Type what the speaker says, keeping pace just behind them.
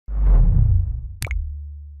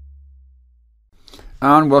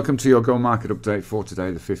And welcome to your Go Market Update for today,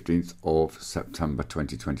 the 15th of September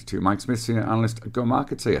 2022. Mike Smith, Senior Analyst at Go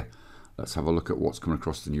Markets here. Let's have a look at what's coming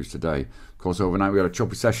across the news today. Of course, overnight we had a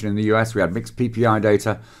choppy session in the US. We had mixed PPI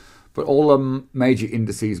data, but all the major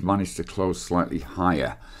indices managed to close slightly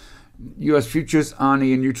higher. US futures are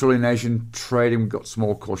near neutral in Asian trading. We've got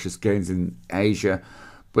small cautious gains in Asia.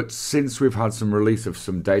 But since we've had some release of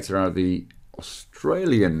some data out of the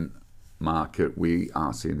Australian market, we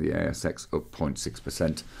are seeing the ASX up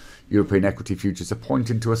 0.6%. European equity futures are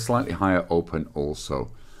pointing to a slightly higher open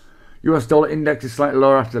also. US dollar index is slightly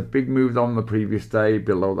lower after a big move on the previous day,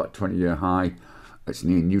 below that 20-year high. It's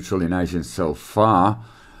near neutral in Asia so far.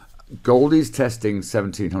 Gold is testing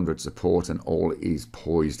 1700 support and all is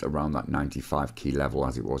poised around that 95 key level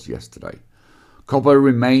as it was yesterday. Copper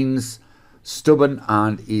remains stubborn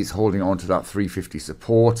and is holding on to that 350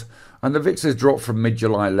 support, and the VIX has dropped from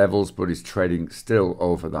mid-July levels but is trading still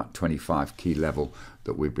over that 25 key level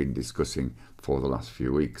that we've been discussing for the last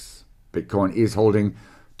few weeks. Bitcoin is holding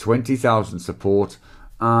 20,000 support,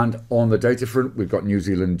 and on the data front we've got New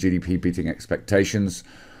Zealand GDP beating expectations,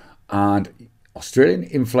 and Australian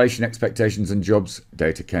inflation expectations and jobs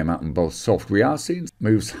data came out and both soft. We are seeing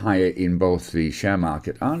moves higher in both the share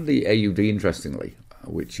market and the AUD, interestingly,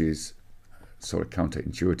 which is sort of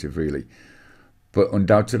counterintuitive really. But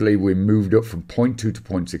undoubtedly we moved up from 0.2 to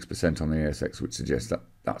 0.6% on the ASX, which suggests that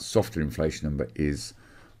that softer inflation number is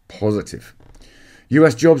positive.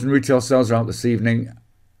 US jobs and retail sales are out this evening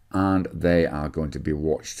and they are going to be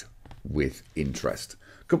watched with interest.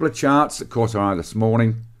 A couple of charts that caught our eye this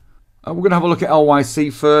morning. We're going to have a look at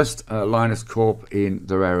LYC first, Linus Corp in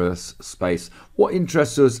the rare earths space. What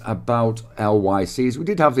interests us about LYC is we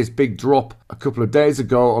did have this big drop a couple of days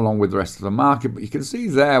ago along with the rest of the market, but you can see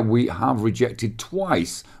there we have rejected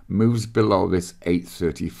twice moves below this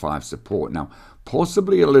 835 support. Now,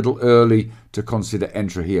 possibly a little early to consider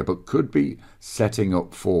entry here, but could be setting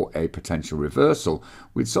up for a potential reversal.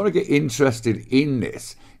 We'd sort of get interested in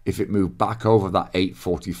this if it moved back over that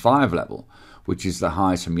 845 level, which is the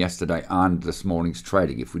highs from yesterday and this morning's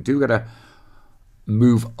trading. If we do get a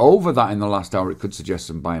move over that in the last hour, it could suggest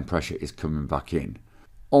some buying pressure is coming back in.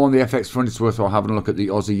 On the FX front, it's worthwhile having a look at the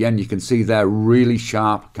Aussie yen. You can see there really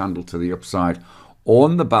sharp candle to the upside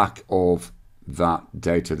on the back of that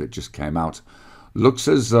data that just came out. Looks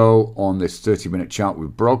as though on this 30-minute chart we've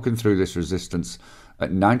broken through this resistance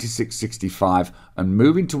at 96.65 and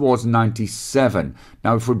moving towards 97.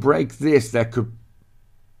 Now, if we break this, there could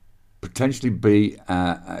potentially be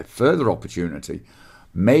a further opportunity,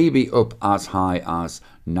 maybe up as high as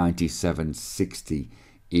 97.60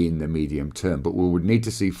 in the medium term. But we would need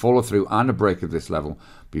to see follow through and a break of this level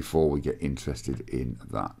before we get interested in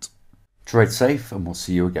that. Trade safe and we'll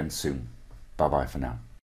see you again soon. Bye bye for now.